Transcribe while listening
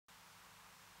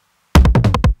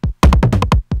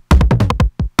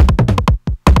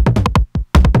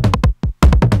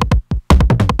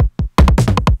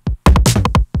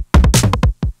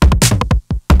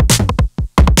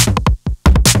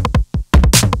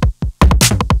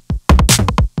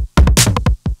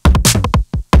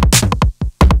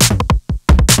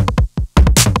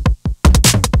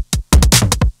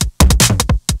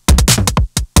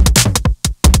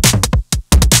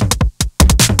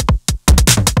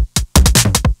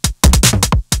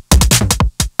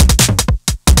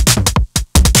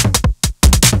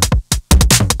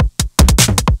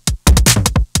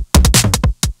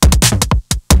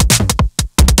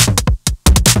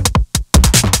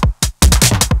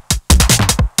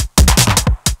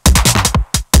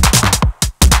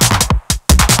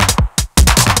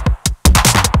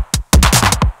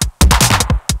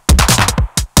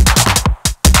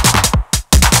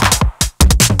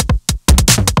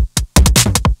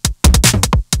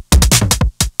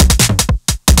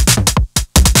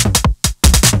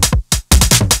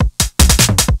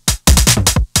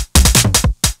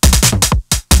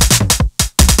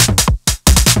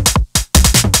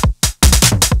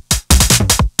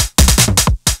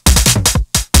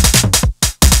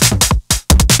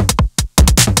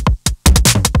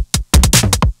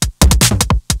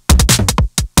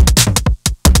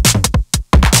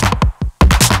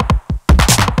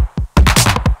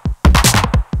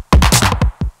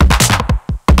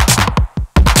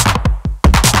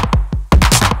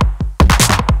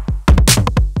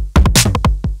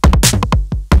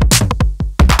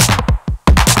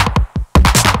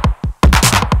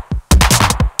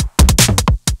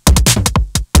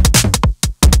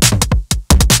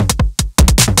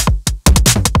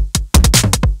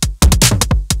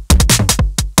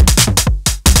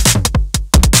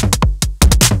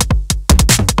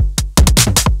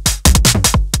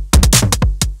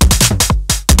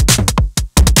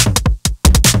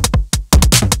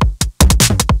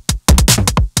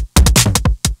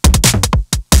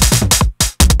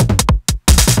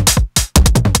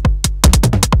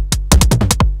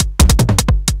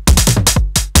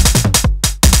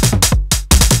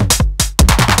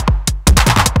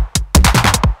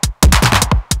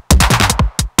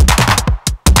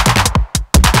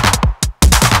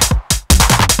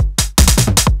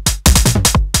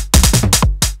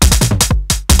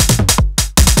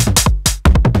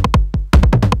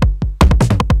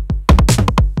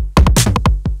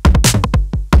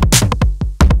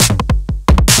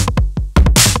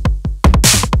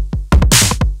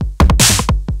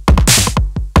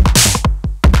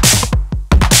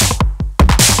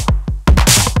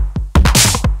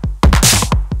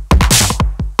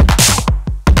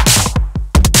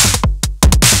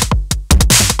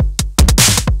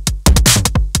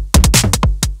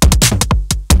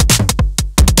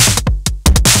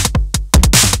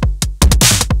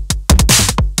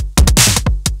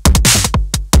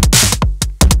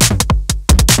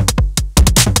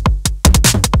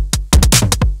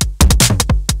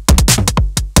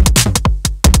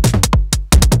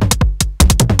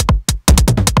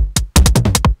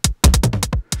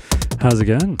How's it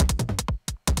going?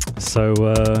 So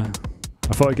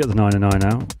I thought I'd get the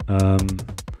 909 out.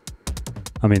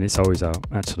 I mean, it's always out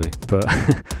actually, but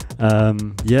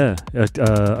yeah,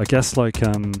 I guess like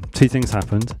two things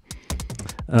happened.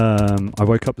 I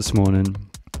woke up this morning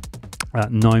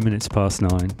at 9 minutes past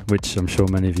 9, which I'm sure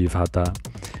many of you have had that,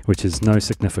 which is no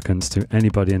significance to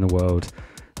anybody in the world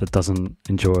that doesn't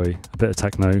enjoy a bit of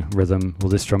techno, rhythm, or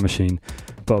this drum machine.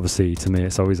 But obviously to me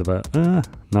it's always about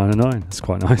 909, it's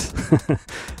quite nice.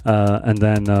 And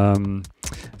then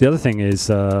the other thing is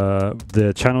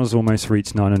the channel's almost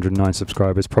reached 909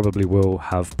 subscribers, probably will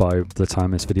have by the time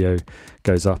this video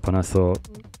goes up, and I thought,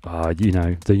 you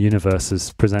know, the universe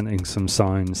is presenting some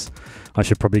signs. I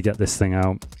should probably get this thing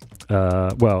out.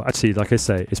 Well, actually, like I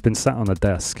say, it's been sat on the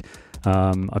desk.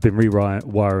 I've been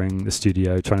rewiring the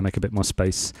studio, trying to make a bit more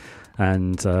space,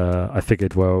 and I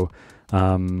figured, well,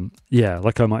 yeah,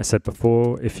 like I might have said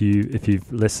before, if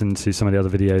you've listened to some of the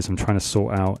other videos, I'm trying to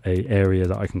sort out a area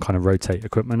that I can kind of rotate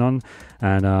equipment on,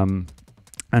 and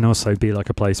also be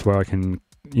like a place where I can,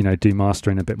 you know, do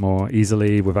mastering a bit more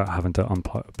easily without having to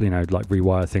unplug, you know, like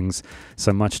rewire things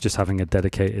so much, just having a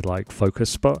dedicated like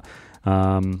focus spot.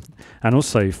 And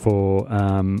also for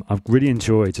I've really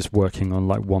enjoyed just working on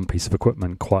like one piece of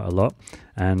equipment quite a lot,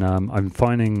 and I'm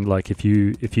finding like if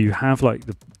you have like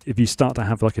if you start to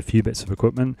have like a few bits of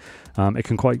equipment, it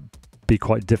can be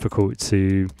quite difficult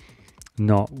to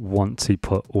not want to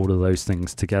put all of those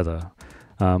things together,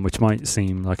 which might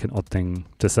seem like an odd thing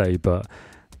to say, but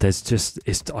there's just,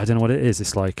 I don't know what it is.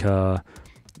 It's like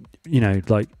you know,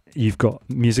 like you've got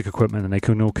music equipment and they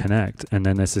can all connect, and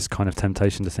then there's this kind of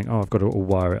temptation to think, oh, I've got to all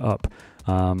wire it up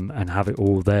and have it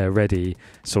all there ready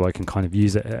so I can kind of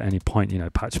use it at any point, you know,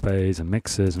 patch bays and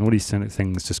mixers and all these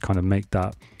things just kind of make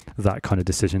that kind of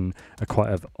decision a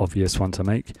quite obvious one to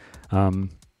make.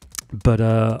 But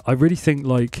I really think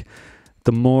like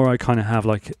the more I kind of have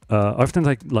like, I often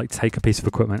like take a piece of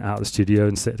equipment out of the studio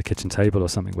and sit at the kitchen table or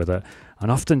something with it, and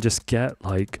often just get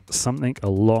like something a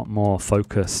lot more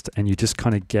focused, and you just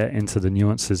kind of get into the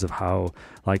nuances of how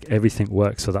like everything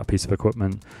works for that piece of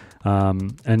equipment.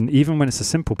 And even when it's a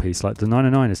simple piece, like the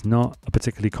 909 is not a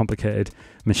particularly complicated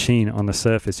machine on the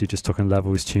surface. You're just talking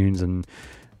levels, tunes, and,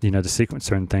 you know, the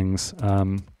sequencer and things.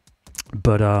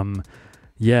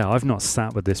 Yeah, I've not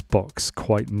sat with this box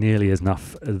quite nearly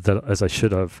enough as I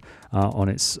should have on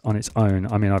its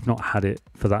own. I mean, I've not had it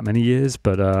for that many years,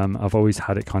 but I've always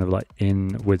had it kind of like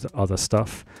in with other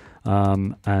stuff.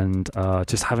 And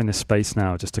just having this space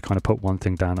now, just to kind of put one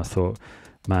thing down, I thought,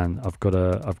 man, I've got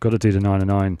to do the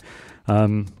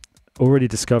 909. Already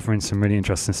discovering some really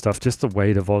interesting stuff. Just the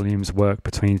way the volumes work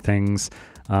between things,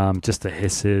 just the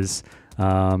hisses.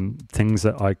 Things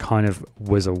that I kind of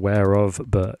was aware of,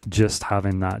 but just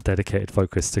having that dedicated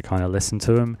focus to kind of listen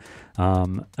to them,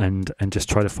 and just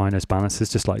try to find those balances,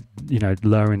 just like, you know,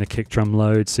 lowering the kick drum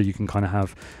load so you can kind of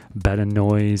have better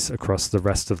noise across the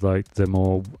rest of like the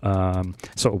more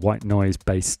sort of white noise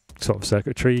based sort of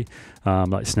circuitry,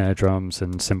 like snare drums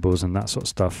and cymbals and that sort of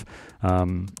stuff.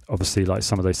 Obviously like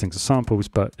some of those things are samples,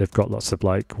 but they've got lots of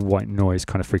like white noise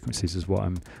kind of frequencies is what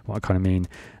I kind of mean.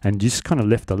 And you just kind of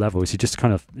lift the levels, you just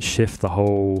kind of shift the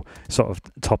whole sort of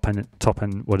top end,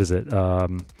 what is it,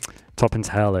 top and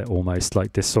tail it almost,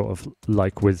 like this sort of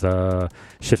like with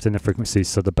shifting the frequencies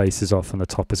so the bass is off and the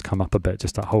top has come up a bit,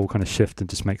 just that whole kind of shift, and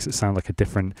just makes it sound like a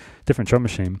different drum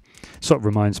machine. Sort of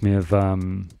reminds me of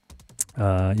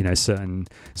you know, certain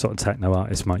sort of techno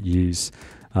artists might use,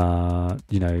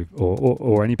 you know,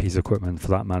 or any piece of equipment for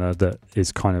that matter that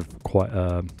is kind of quite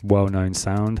a well-known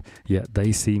sound, yet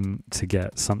they seem to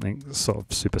get something sort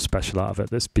of super special out of it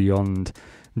that's beyond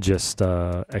just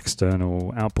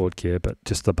external outboard gear, but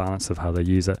just the balance of how they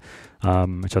use it,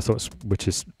 which I thought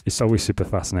it's always super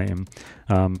fascinating.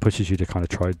 Pushes you to kind of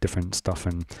try different stuff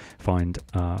and find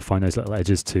those little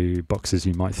edges to boxes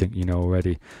you might think you know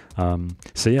already.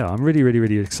 So yeah, I'm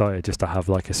really excited just to have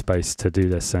like a space to do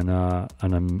this, and the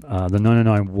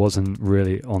 909 wasn't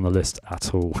really on the list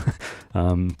at all.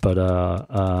 But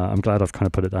I'm glad I've kind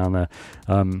of put it down there.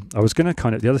 I was gonna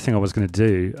the other thing I was gonna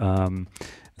do,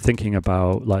 thinking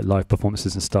about like live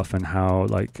performances and stuff, and how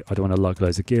like I don't want to lug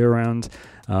loads of gear around,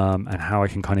 and how I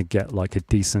can kind of get like a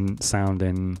decent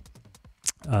sounding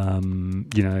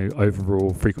you know,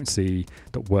 overall frequency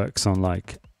that works on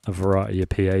like a variety of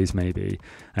PAs maybe,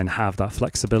 and have that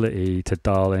flexibility to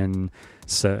dial in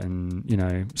certain, you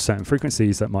know, certain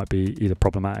frequencies that might be either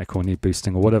problematic or need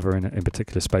boosting or whatever in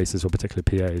particular spaces or particular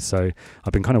PAs. So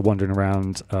I've been kind of wandering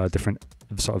around different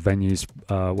sort of venues,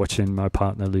 watching my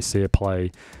partner Lucia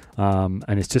play,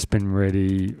 and it's just been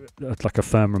really like a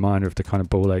firm reminder of the kind of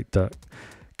ball ache that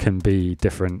can be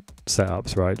different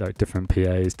setups, right? Like different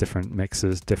PAs, different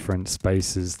mixers, different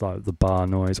spaces, like the bar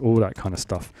noise, all that kind of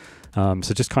stuff.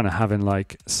 So just kind of having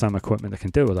like some equipment that can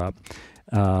deal with that,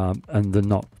 and then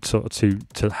not sort of to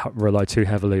rely too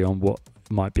heavily on what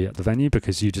might be at the venue,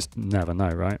 because you just never know,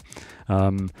 right?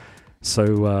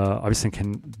 So I was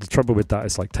thinking the trouble with that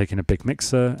is like taking a big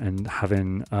mixer and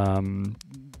having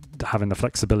the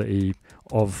flexibility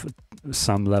of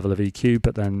some level of EQ,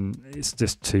 but then it's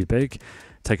just too big.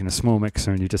 Taking a small mixer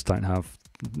and you just don't have,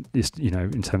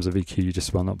 in terms of EQ, you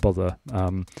just will not bother.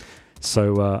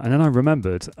 So and then I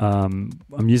remembered I'm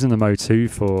using the Motu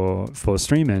for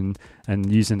streaming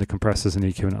and using the compressors and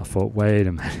EQ, and I thought, wait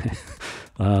a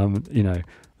minute,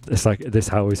 it's like this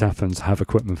always happens. Have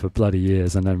equipment for bloody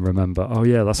years and then remember, oh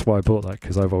yeah, that's why I bought that,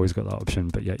 because I've always got that option,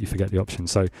 but yet you forget the option.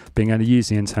 So being able to use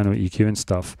the internal EQ and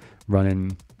stuff,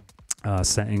 running,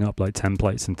 setting up like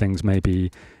templates and things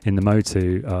maybe in the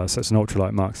Motu, so it's an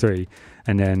Ultralite Mk3,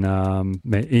 and then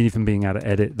even being able to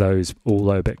edit those,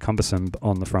 although a bit cumbersome,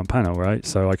 on the front panel, right?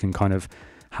 So I can kind of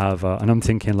have, and I'm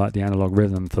thinking like the analog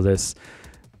rhythm for this,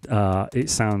 it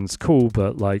sounds cool,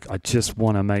 but like I just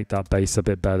want to make that bass a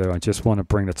bit better. I just want to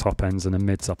bring the top ends and the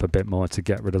mids up a bit more to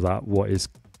get rid of that, what is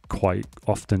quite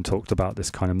often talked about,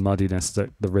 this kind of muddiness that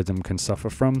the rhythm can suffer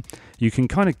from. You can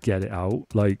kind of get it out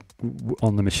like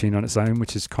on the machine on its own,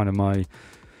 which is kind of my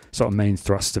sort of main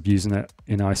thrust of using it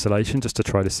in isolation, just to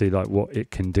try to see like what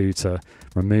it can do to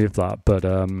remove that. But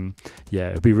yeah,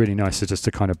 it'd be really nice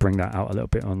to kind of bring that out a little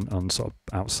bit on sort of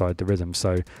outside the rhythm.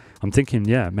 So I'm thinking,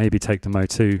 yeah, maybe take the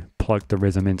Motu, plug the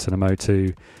rhythm into the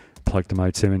Motu, plug the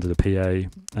Motu into the PA,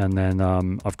 and then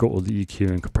I've got all the EQ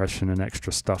and compression and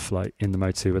extra stuff like in the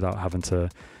Motu without having to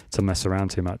mess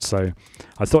around too much. So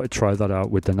I thought I'd try that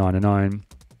out with the 909.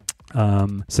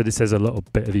 So this has a little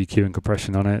bit of EQ and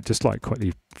compression on it, just like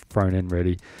quickly thrown in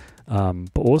really,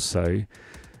 but also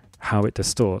how it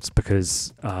distorts,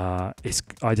 because it's,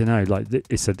 I don't know, like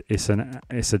it's a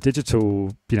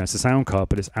digital, it's a sound card,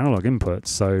 but it's analog input.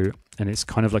 So, and it's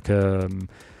kind of like a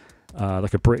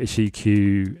British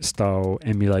EQ style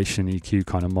emulation EQ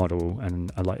kind of model,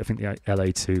 and like I think the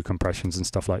LA2 compressions and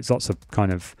stuff, like lots of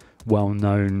kind of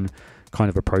well-known kind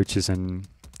of approaches and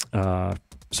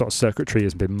sort of circuitry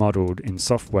has been modeled in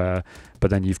software,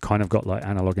 but then you've kind of got like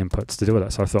analog inputs to deal with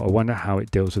that. So I thought, I wonder how it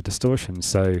deals with distortion.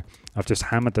 So I've just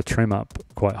hammered the trim up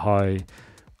quite high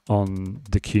on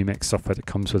the CueMix software that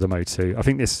comes with the Motu. I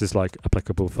think this is like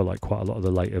applicable for like quite a lot of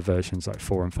the later versions, like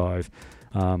 4 and 5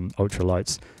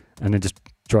 ultralights, and then just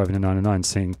driving a 909,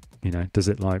 seeing, does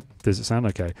it sound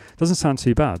okay? Doesn't sound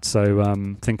too bad.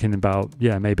 So thinking about,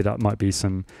 yeah, maybe that might be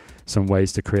some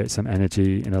ways to create some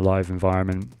energy in a live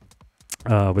environment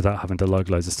without having to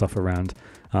lug loads of stuff around.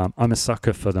 I'm a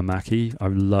sucker for the Mackie. I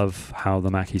love how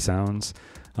the Mackie sounds,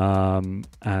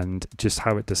 and just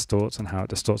how it distorts and how it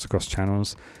distorts across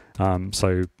channels.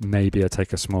 So maybe I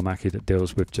take a small Mackie that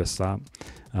deals with just that.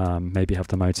 Maybe have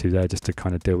the Motu there just to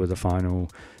kind of deal with the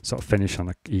final sort of finish on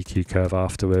the EQ curve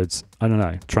afterwards. I don't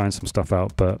know, trying some stuff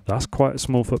out, but that's quite a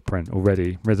small footprint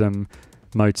already. Rhythm,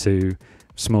 Motu,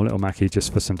 small little Mackie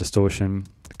just for some distortion.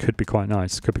 Could be quite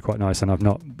nice, and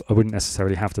I wouldn't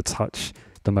necessarily have to touch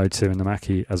the Motu and the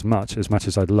Mackie as much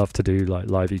as I'd love to do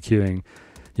like live EQing.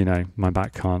 My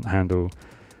back can't handle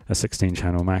a 16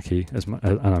 channel Mackie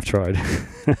and I've tried.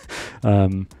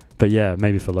 But yeah,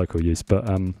 maybe for local use. But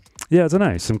yeah, I don't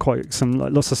know,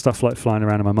 lots of stuff like flying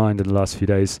around in my mind in the last few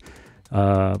days,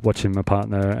 watching my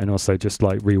partner, and also just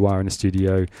like rewiring the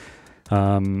studio.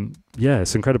 Yeah,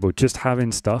 it's incredible just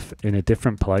having stuff in a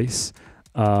different place.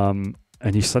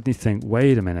 And you suddenly think,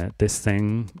 wait a minute, this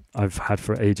thing I've had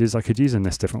for ages, I could use in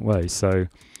this different way. So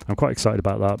I'm quite excited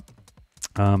about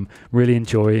that. Really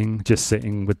enjoying just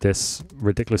sitting with this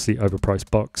ridiculously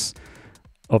overpriced box.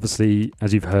 Obviously,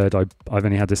 as you've heard, I've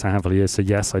only had this a handful of years, so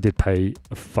yes, I did pay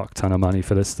a fuck ton of money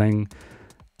for this thing.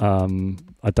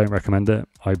 I don't recommend it.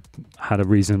 I had a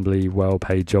reasonably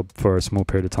well-paid job for a small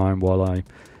period of time while I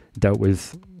dealt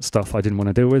with stuff I didn't want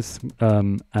to deal with,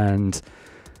 and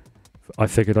I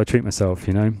figured I'd treat myself,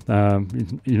 not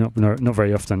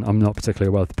very often. I'm not particularly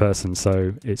a wealthy person,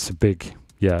 so it's a big,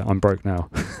 yeah, I'm broke now.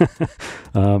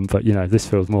 But this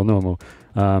feels more normal.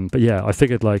 But yeah, I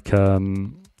figured like,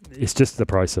 it's just the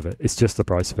price of it.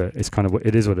 It's kind of,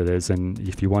 it is what it is. And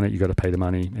if you want it, you got to pay the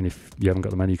money. And if you haven't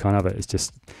got the money, you can't have it. It's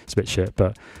a bit shit.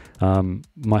 But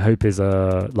my hope is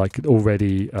like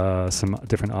already some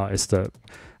different artists that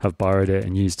have borrowed it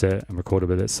and used it and recorded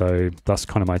with it. So that's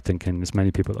kind of my thinking. There's many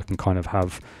people that can kind of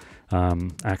have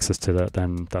access to that,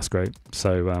 then that's great.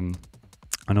 So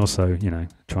and also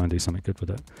try and do something good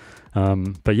with it.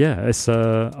 But yeah, it's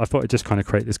I thought I'd just kind of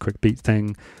create this quick beat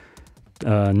thing.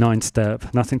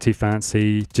 9-step, nothing too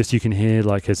fancy. Just you can hear,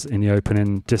 like, as in the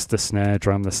opening, just the snare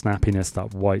drum, the snappiness,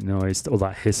 that white noise, or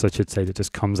that hiss, I should say, that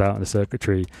just comes out of the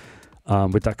circuitry.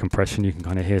 With that compression, you can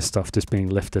kind of hear stuff just being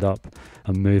lifted up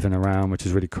and moving around, which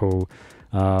is really cool.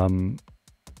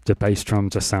 The bass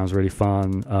drum just sounds really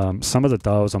fun. Some of the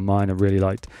dials on mine are really,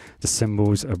 like, the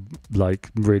cymbals are like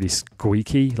really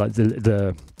squeaky, like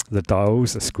the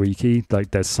dials are squeaky.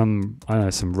 Like there's some, I don't know,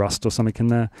 some rust or something in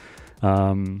there.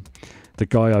 The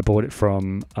guy I bought it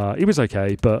from, he was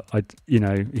okay, but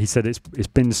he said it's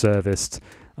been serviced,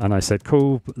 and I said,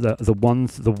 cool. The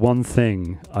one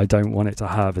thing I don't want it to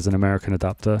have is an American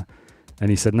adapter,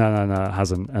 and he said, no, it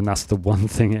hasn't, and that's the one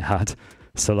thing it had.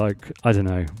 So, like, I don't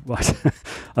know,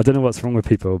 I don't know what's wrong with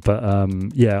people, but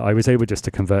yeah, I was able just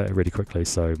to convert it really quickly.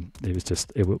 So it was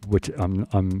just which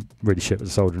I'm really shit with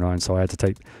the soldering iron, so I had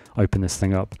to open this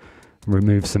thing up,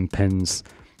 remove some pins,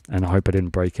 and I hope I didn't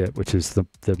break it, which is the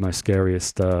most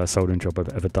scariest soldering job I've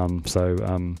ever done. So,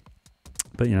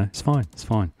 but it's fine. It's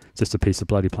fine. It's just a piece of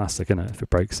bloody plastic, isn't it? If it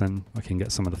breaks, then I can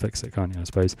get someone to fix it, can't you? I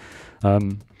suppose.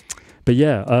 But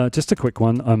yeah, just a quick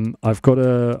one. I'm going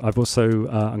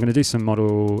to do some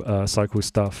model cycle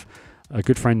stuff. A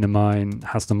good friend of mine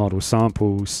has the model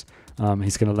samples.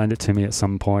 He's going to lend it to me at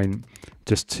some point,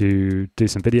 just to do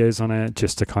some videos on it.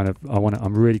 Just to kind of,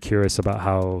 I'm really curious about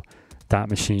how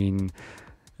that machine,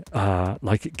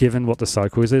 like, given what the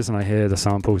cycles is, and I hear the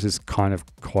samples is kind of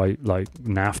quite like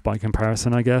naff by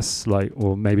comparison, I guess. Like,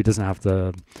 or maybe doesn't have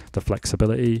the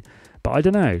flexibility. But I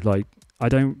don't know. Like, I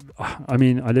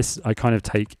kind of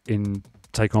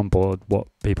take on board what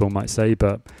people might say,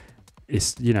 but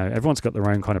it's, everyone's got their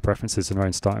own kind of preferences and their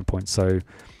own starting points. So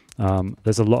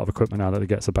there's a lot of equipment now that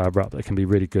gets a bad rap that can be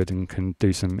really good and can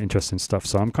do some interesting stuff.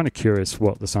 So I'm kind of curious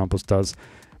what the samples does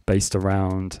based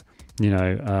around,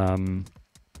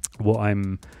 what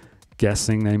I'm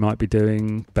guessing they might be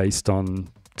doing based on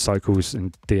cycles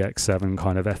and DX7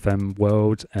 kind of FM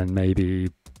world, and maybe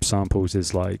samples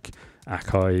is like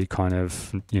Akai kind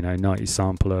of 90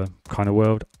 sampler kind of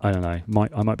world. I don't know,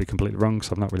 I might be completely wrong,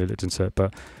 so I've not really looked into it,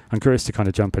 but I'm curious to kind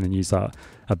of jump in and use that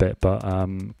a bit, but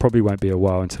probably won't be a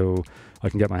while until I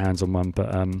can get my hands on one.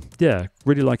 But yeah,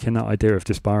 really liking that idea of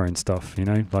just borrowing stuff,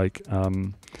 like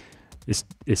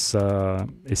it's a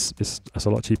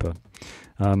lot cheaper.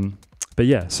 But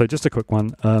yeah, so just a quick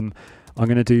one. I'm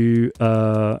gonna do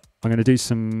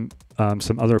some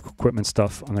other equipment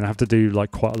stuff. I'm gonna have to do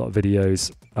like quite a lot of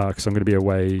videos because I'm gonna be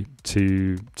away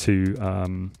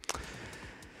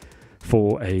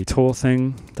for a tour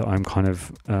thing that I'm kind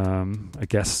of a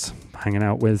guest hanging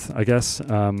out with, I guess,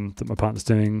 that my partner's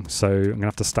doing. So I'm gonna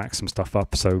have to stack some stuff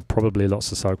up. So probably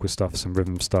lots of cycle stuff, some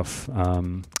rhythm stuff.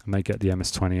 May get the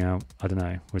MS-20 out. I don't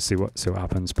know. We'll see what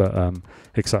happens. But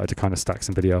excited to kind of stack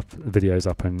some videos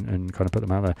up and kind of put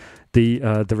them out there.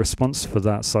 The response for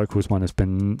that cycles one has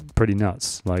been pretty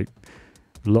nuts. Like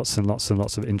lots and lots and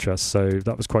lots of interest. So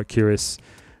that was quite curious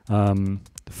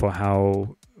for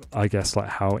how, I guess, like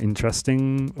how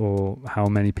interesting or how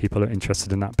many people are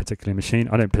interested in that particular machine.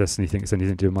 I don't personally think it's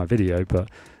anything to do with my video, but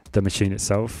the machine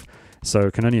itself. So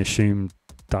I can only assume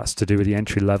that's to do with the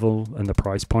entry level and the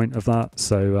price point of that.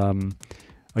 So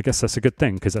I guess that's a good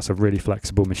thing, because that's a really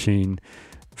flexible machine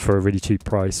for a really cheap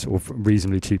price, or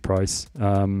reasonably cheap price.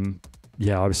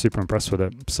 Yeah, I was super impressed with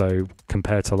it. So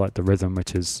compared to like the Rhythm,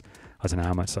 which is, I don't know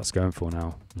how much that's going for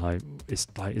now. Like, it's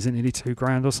like, is it nearly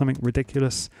 $2,000 or something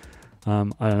ridiculous? I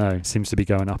don't know. It seems to be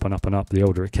going up and up and up the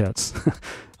older it gets.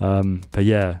 But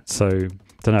yeah, so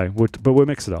don't know. But we'll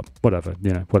mix it up. Whatever,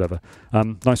 whatever.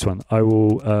 Nice one. I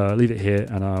will leave it here,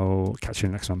 and I'll catch you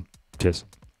in the next one. Cheers.